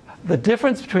the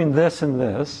difference between this and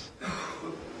this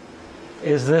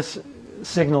is this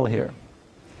signal here.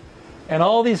 And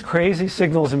all these crazy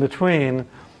signals in between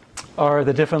are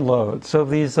the different loads. So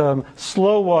these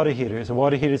slow water heaters, and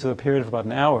water heaters with a period of about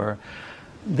an hour,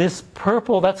 this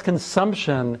purple, that's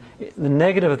consumption. The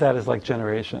negative of that is like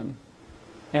generation.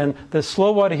 And the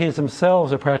slow water heaters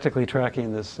themselves are practically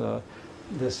tracking this,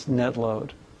 this net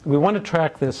load. We want to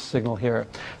track this signal here.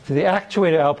 So the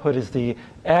actuator output is the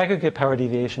aggregate power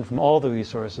deviation from all the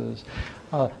resources.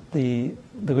 The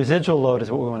residual load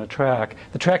is what we want to track.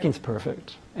 The tracking's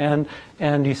perfect. And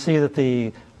you see that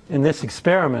in this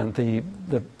experiment,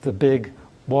 the big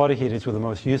water heaters were the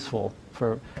most useful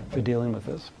for dealing with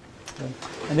this.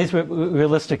 And these were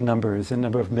realistic numbers, a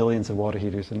number of millions of water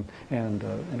heaters and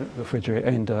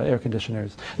air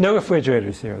conditioners. No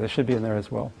refrigerators here. They should be in there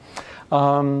as well.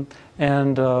 And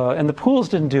the pools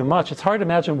didn't do much. It's hard to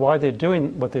imagine why they're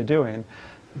doing what they're doing.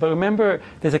 But remember,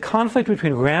 there's a conflict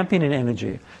between ramping and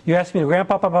energy. You ask me to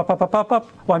ramp up.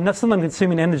 Well, I'm not sometimes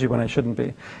consuming energy when I shouldn't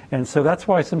be. And so that's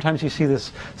why sometimes you see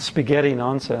this spaghetti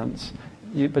nonsense.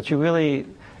 But you really,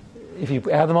 if you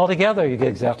add them all together, you get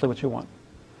exactly what you want.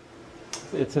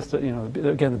 It's just,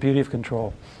 again, the beauty of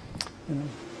control.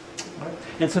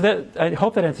 And so I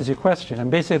hope that answers your question.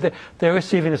 And basically, they're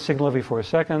receiving a signal every 4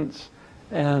 seconds,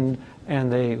 and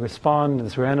they respond in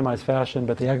this randomized fashion,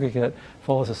 but the aggregate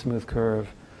follows a smooth curve.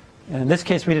 And in this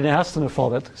case, we didn't ask them to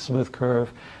follow that smooth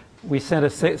curve. We sent a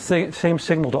same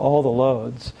signal to all the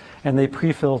loads, and they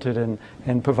pre-filtered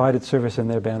and provided service in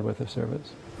their bandwidth of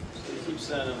service. So you keep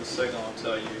sending the signal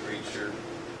until you reach your...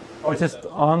 Oh, it's just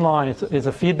online. It's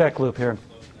a feedback loop here.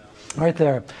 Right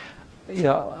there.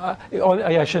 Yeah,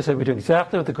 I should say we do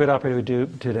exactly what the grid operator would do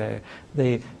today.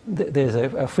 There's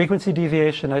a frequency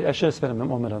deviation. I should have spent a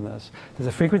moment on this. There's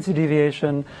a frequency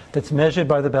deviation that's measured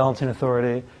by the balancing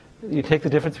authority. You take the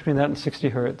difference between that and 60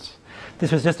 hertz.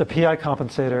 This was just a PI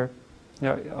compensator,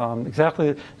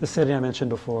 exactly the setting I mentioned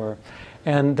before.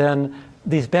 And then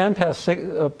these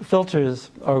bandpass filters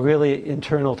are really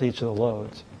internal to each of the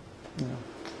loads.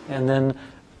 And then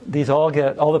all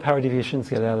the power deviations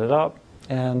get added up.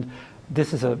 And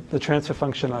this is the transfer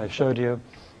function I showed you,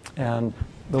 and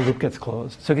the loop gets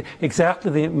closed. So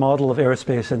exactly the model of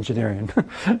aerospace engineering,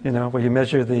 where you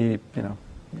measure the,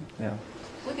 yeah.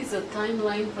 What is the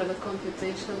timeline for the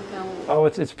computation? Oh,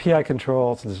 it's PI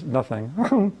control, so there's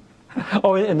nothing.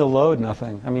 Oh, in the load,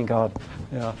 nothing. I mean, God,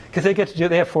 yeah. Because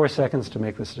they have 4 seconds to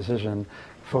make this decision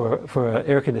for an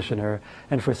air conditioner,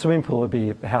 and for a swimming pool, it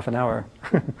would be half an hour.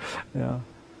 Yeah.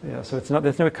 Yeah, so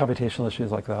there's no computational issues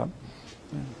like that.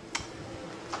 Yeah.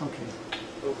 Okay.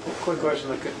 Well, quick question.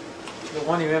 Look, the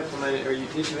one you implemented,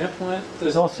 did you implement this?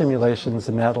 There's all simulations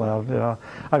in MATLAB. Yeah.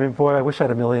 I mean, boy, I wish I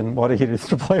had a million water heaters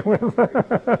to play with.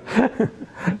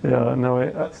 Yeah, no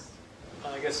way.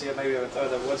 I guess, yeah, maybe I thought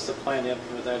that. What's the plan to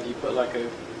implement that? Do you put like a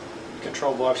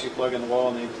control box you plug in the wall,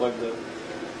 and then you plug the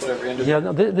whatever into? Yeah,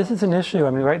 no, this is an issue.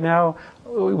 I mean, right now,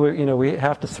 we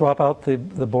have to swap out the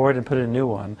board and put in a new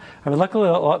one. I mean, luckily,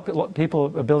 a lot of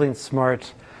people are building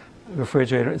smart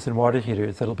refrigerators and water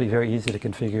heaters that'll be very easy to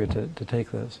configure to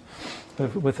take this.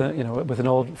 But with an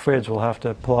old fridge, we'll have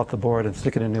to pull out the board and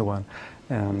stick in a new one,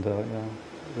 and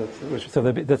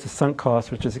that's a sunk cost,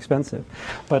 which is expensive.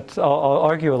 But I'll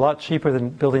argue a lot cheaper than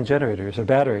building generators or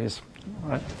batteries.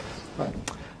 Right?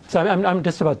 So I'm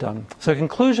just about done. So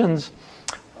conclusions.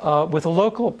 With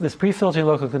this pre-filtering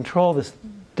local control, this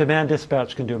demand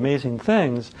dispatch can do amazing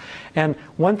things. And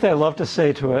one thing I love to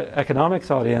say to an economics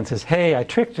audience is, hey, I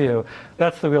tricked you.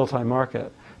 That's the real-time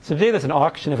market. So today there's an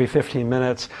auction every 15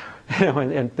 minutes,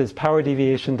 and there's power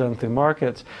deviation done through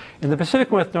markets. In the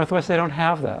Pacific Northwest, they don't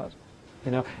have that.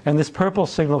 And this purple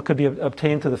signal could be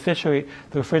obtained through the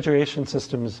refrigeration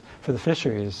systems for the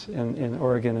fisheries in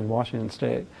Oregon and Washington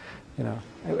State.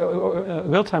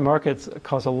 Real-time markets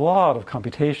cause a lot of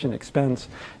computation expense.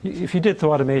 If you did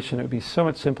through automation, it would be so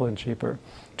much simpler and cheaper.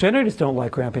 Generators don't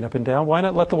like ramping up and down. Why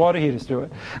not let the water heaters do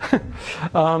it?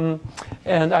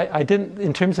 And I didn't,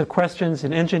 in terms of questions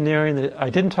in engineering, I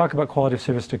didn't talk about quality of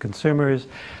service to consumers.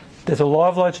 There's a law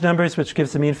of large numbers, which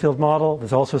gives the mean field model.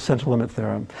 There's also a central limit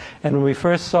theorem. And when we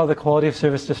first saw the quality of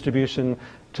service distribution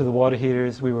to the water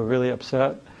heaters, we were really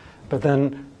upset. But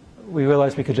then we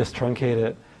realized we could just truncate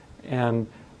it. And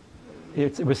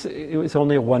it was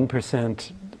only a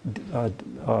 1%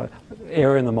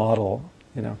 error in the model,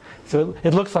 So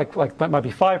it looks like it might be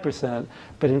 5%,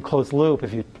 but in closed loop,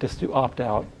 if you just do opt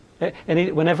out,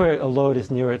 Whenever a load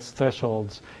is near its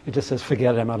thresholds, it just says,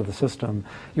 forget it, I'm out of the system.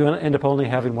 You end up only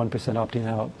having 1% opting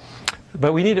out.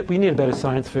 But we need a better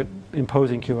science for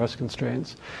imposing QoS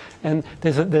constraints. And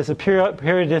there's a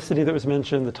periodicity that was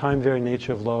mentioned, the time-varying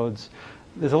nature of loads.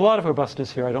 There's a lot of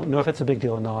robustness here. I don't know if it's a big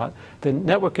deal or not. The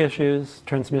network issues,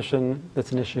 transmission,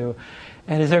 that's an issue.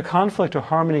 And is there conflict or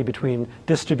harmony between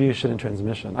distribution and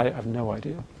transmission? I have no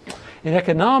idea. In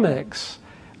economics,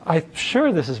 I'm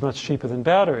sure this is much cheaper than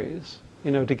batteries,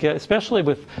 to get, especially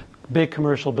with big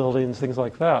commercial buildings, things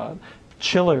like that.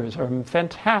 Chillers are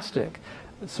fantastic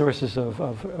sources of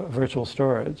virtual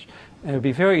storage. And it would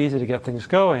be very easy to get things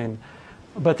going,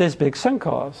 but there's big sunk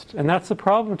cost. And that's the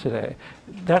problem today.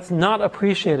 That's not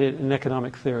appreciated in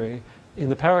economic theory in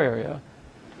the power area.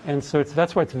 And so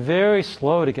that's why it's very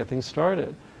slow to get things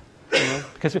started.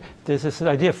 Because there's this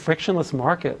idea of frictionless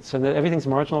markets and that everything's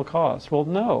marginal cost. Well,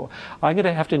 no. I'm going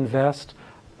to have to invest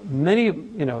many,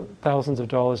 thousands of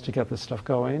dollars to get this stuff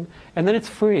going, and then it's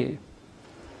free.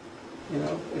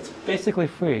 It's basically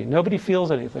free. Nobody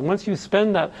feels anything. Once you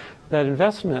spend that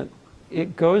investment,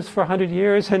 it goes for 100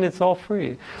 years and it's all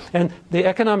free. And the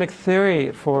economic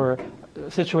theory for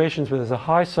situations where there's a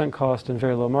high sunk cost and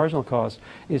very low marginal cost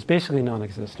is basically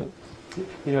non-existent.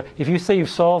 If you say you've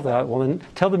solved that, well, then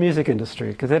tell the music industry,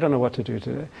 because they don't know what to do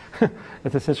today.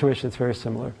 It's a situation that's very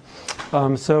similar.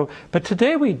 But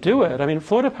today we do it. I mean,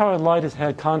 Florida Power & Light has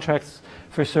had contracts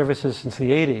for services since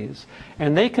the 80s,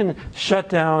 and they can shut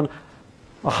down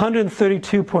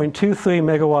 132.23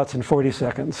 megawatts in 40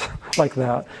 seconds, like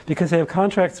that, because they have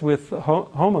contracts with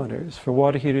homeowners for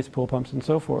water heaters, pool pumps, and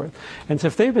so forth. And so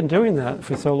if they've been doing that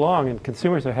for so long and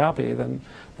consumers are happy, then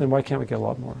why can't we get a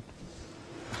lot more?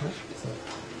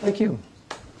 Thank you.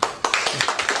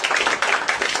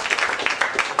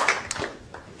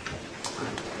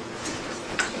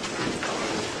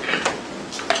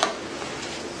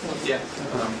 Yeah.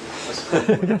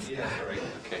 Yeah, sorry.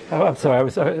 Okay. Oh, I'm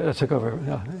sorry, I took over.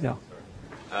 Yeah.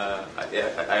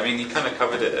 I mean, you kind of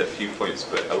covered it at a few points,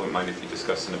 but I wouldn't mind if you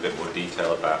discussed in a bit more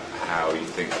detail about how you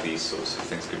think these sorts of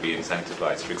things could be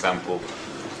incentivized. For example,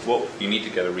 what you need to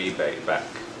get a rebate back,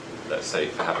 let's say,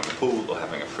 for having a pool or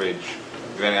having a fridge.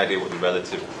 Do you have any idea what the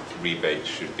relative rebate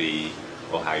should be,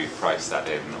 or how you price that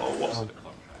in, or what's the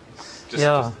contracts?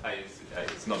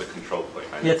 It's not a control point.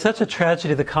 Yeah, it's such a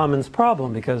tragedy, the commons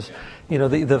problem, because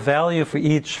the value for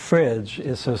each fridge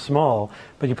is so small,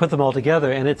 but you put them all together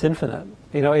and it's infinite.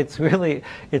 It's really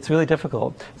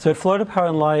difficult. So at Florida Power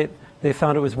 & Light, they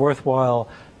found it was worthwhile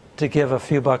to give a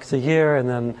few bucks a year and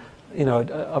then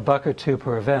a buck or two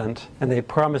per event, and they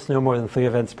promised no more than 3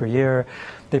 events per year.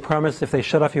 They promised if they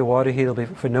shut off your water heat, it'll be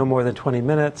for no more than 20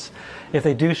 minutes. If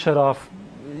they do shut off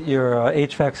your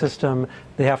HVAC system,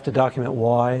 they have to document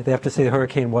why. They have to say the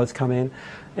hurricane was coming.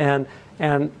 And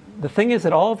the thing is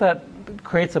that all of that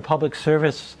creates a public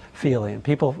service feeling.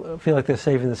 People feel like they're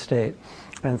saving the state.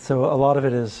 And so a lot of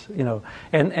it is,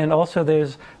 and also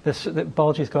there's this,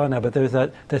 Balaji's gone now, but there's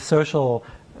the social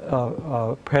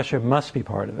pressure must be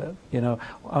part of it.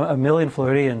 A million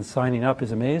Floridians signing up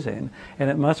is amazing, and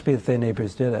it must be that their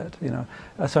neighbors did it.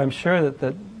 So I'm sure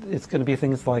that it's going to be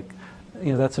things like,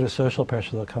 that sort of social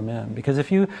pressure that'll come in. Because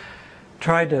if you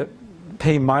tried to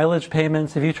pay mileage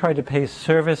payments, if you tried to pay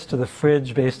service to the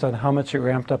fridge based on how much it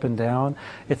ramped up and down,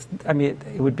 it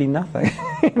would be nothing.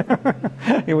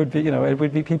 It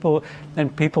would be people,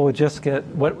 and people would just get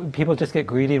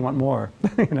greedy and want more.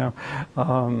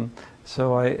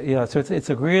 So it's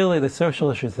a really, the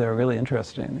social issues there are really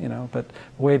interesting, but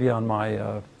way beyond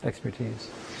my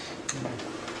expertise.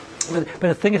 But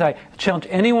the thing is, I challenge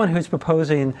anyone who's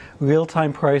proposing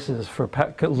real-time prices for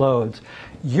loads.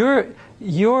 You're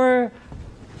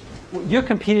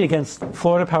competing against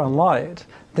Florida Power & Light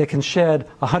that can shed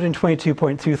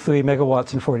 122.23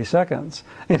 megawatts in 40 seconds.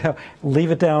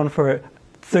 Leave it down for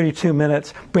 32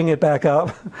 minutes, bring it back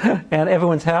up, and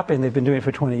everyone's happy, and they've been doing it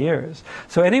for 20 years.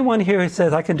 So anyone here who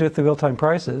says, I can do it through real-time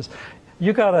prices,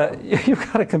 you've got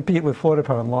to compete with Florida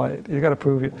Power & Light. You've got to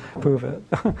prove it.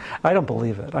 I don't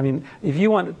believe it. I mean, if you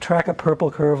want to track a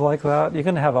purple curve like that, you're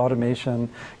going to have automation,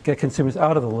 get consumers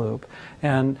out of the loop,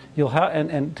 and you'll have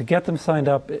and to get them signed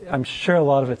up. I'm sure a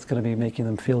lot of it's going to be making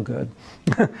them feel good,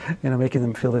 making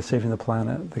them feel they're saving the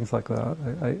planet, things like that.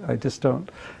 I just don't.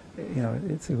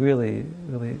 It's really,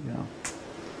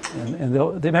 and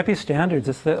there might be standards.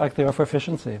 It's like they are for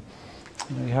efficiency.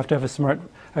 You have to have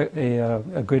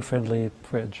a grid-friendly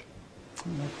fridge.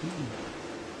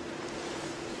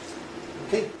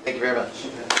 Okay, thank you very much.